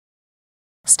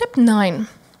step 9,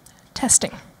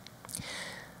 testing.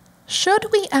 Should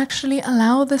we actually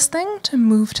allow this thing to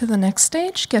move to the next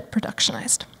stage, get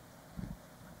productionized?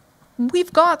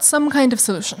 We've got some kind of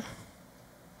solution.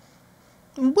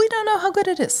 We don't know how good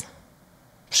it is.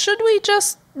 Should we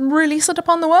just release it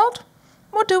upon the world?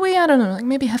 Or do we, I don't know, like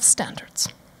maybe have standards?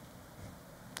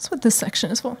 That's what this section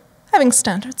is for, having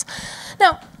standards.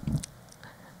 Now,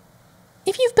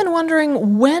 if you've been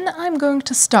wondering when I'm going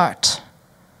to start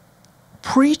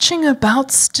preaching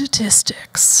about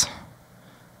statistics,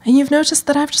 and you've noticed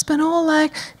that I've just been all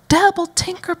like, dabble,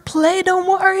 tinker, play, don't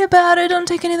worry about it, don't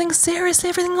take anything seriously,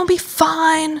 everything will be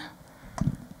fine.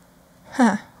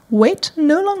 Wait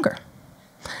no longer.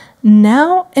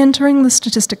 Now entering the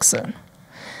statistics zone.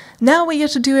 Now we get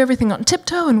to do everything on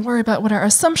tiptoe and worry about what our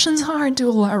assumptions are and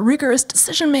do all our rigorous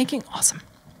decision making. Awesome.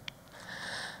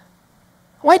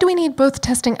 Why do we need both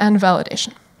testing and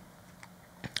validation?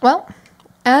 Well,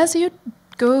 as you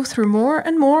go through more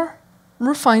and more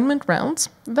refinement rounds,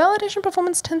 validation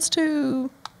performance tends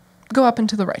to go up and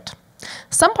to the right.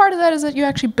 Some part of that is that you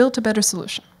actually built a better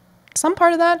solution. Some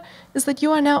part of that is that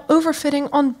you are now overfitting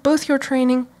on both your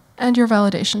training and your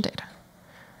validation data,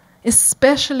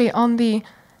 especially on the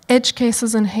edge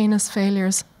cases and heinous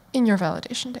failures in your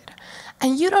validation data.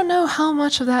 And you don't know how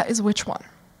much of that is which one.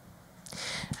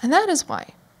 And that is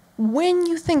why, when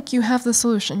you think you have the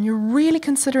solution, you're really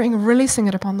considering releasing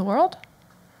it upon the world,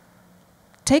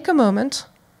 take a moment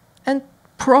and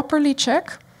properly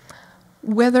check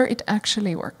whether it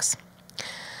actually works.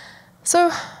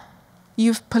 So,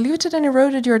 you've polluted and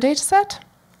eroded your dataset.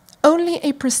 Only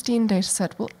a pristine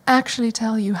dataset will actually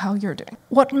tell you how you're doing.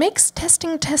 What makes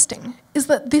testing testing is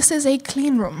that this is a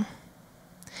clean room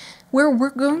where we're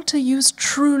going to use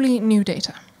truly new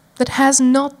data that has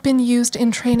not been used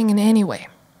in training in any way.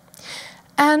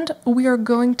 And we are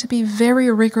going to be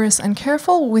very rigorous and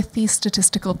careful with the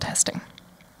statistical testing.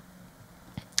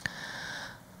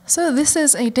 So this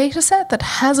is a dataset that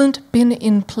hasn't been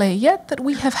in play yet, that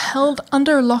we have held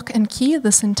under lock and key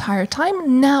this entire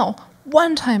time. Now,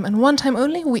 one time and one time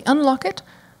only, we unlock it,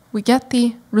 we get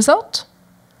the result,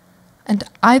 and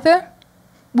either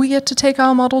we get to take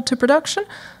our model to production,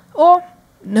 or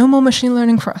no more machine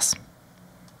learning for us.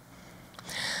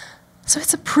 So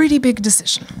it's a pretty big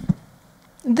decision.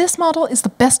 This model is the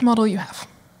best model you have.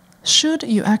 Should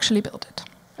you actually build it?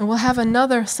 And we'll have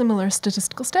another similar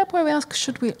statistical step where we ask,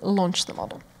 should we launch the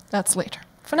model? That's later.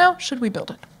 For now, should we build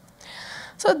it?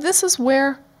 So this is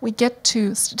where we get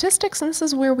to statistics, and this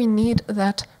is where we need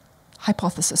that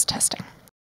hypothesis testing.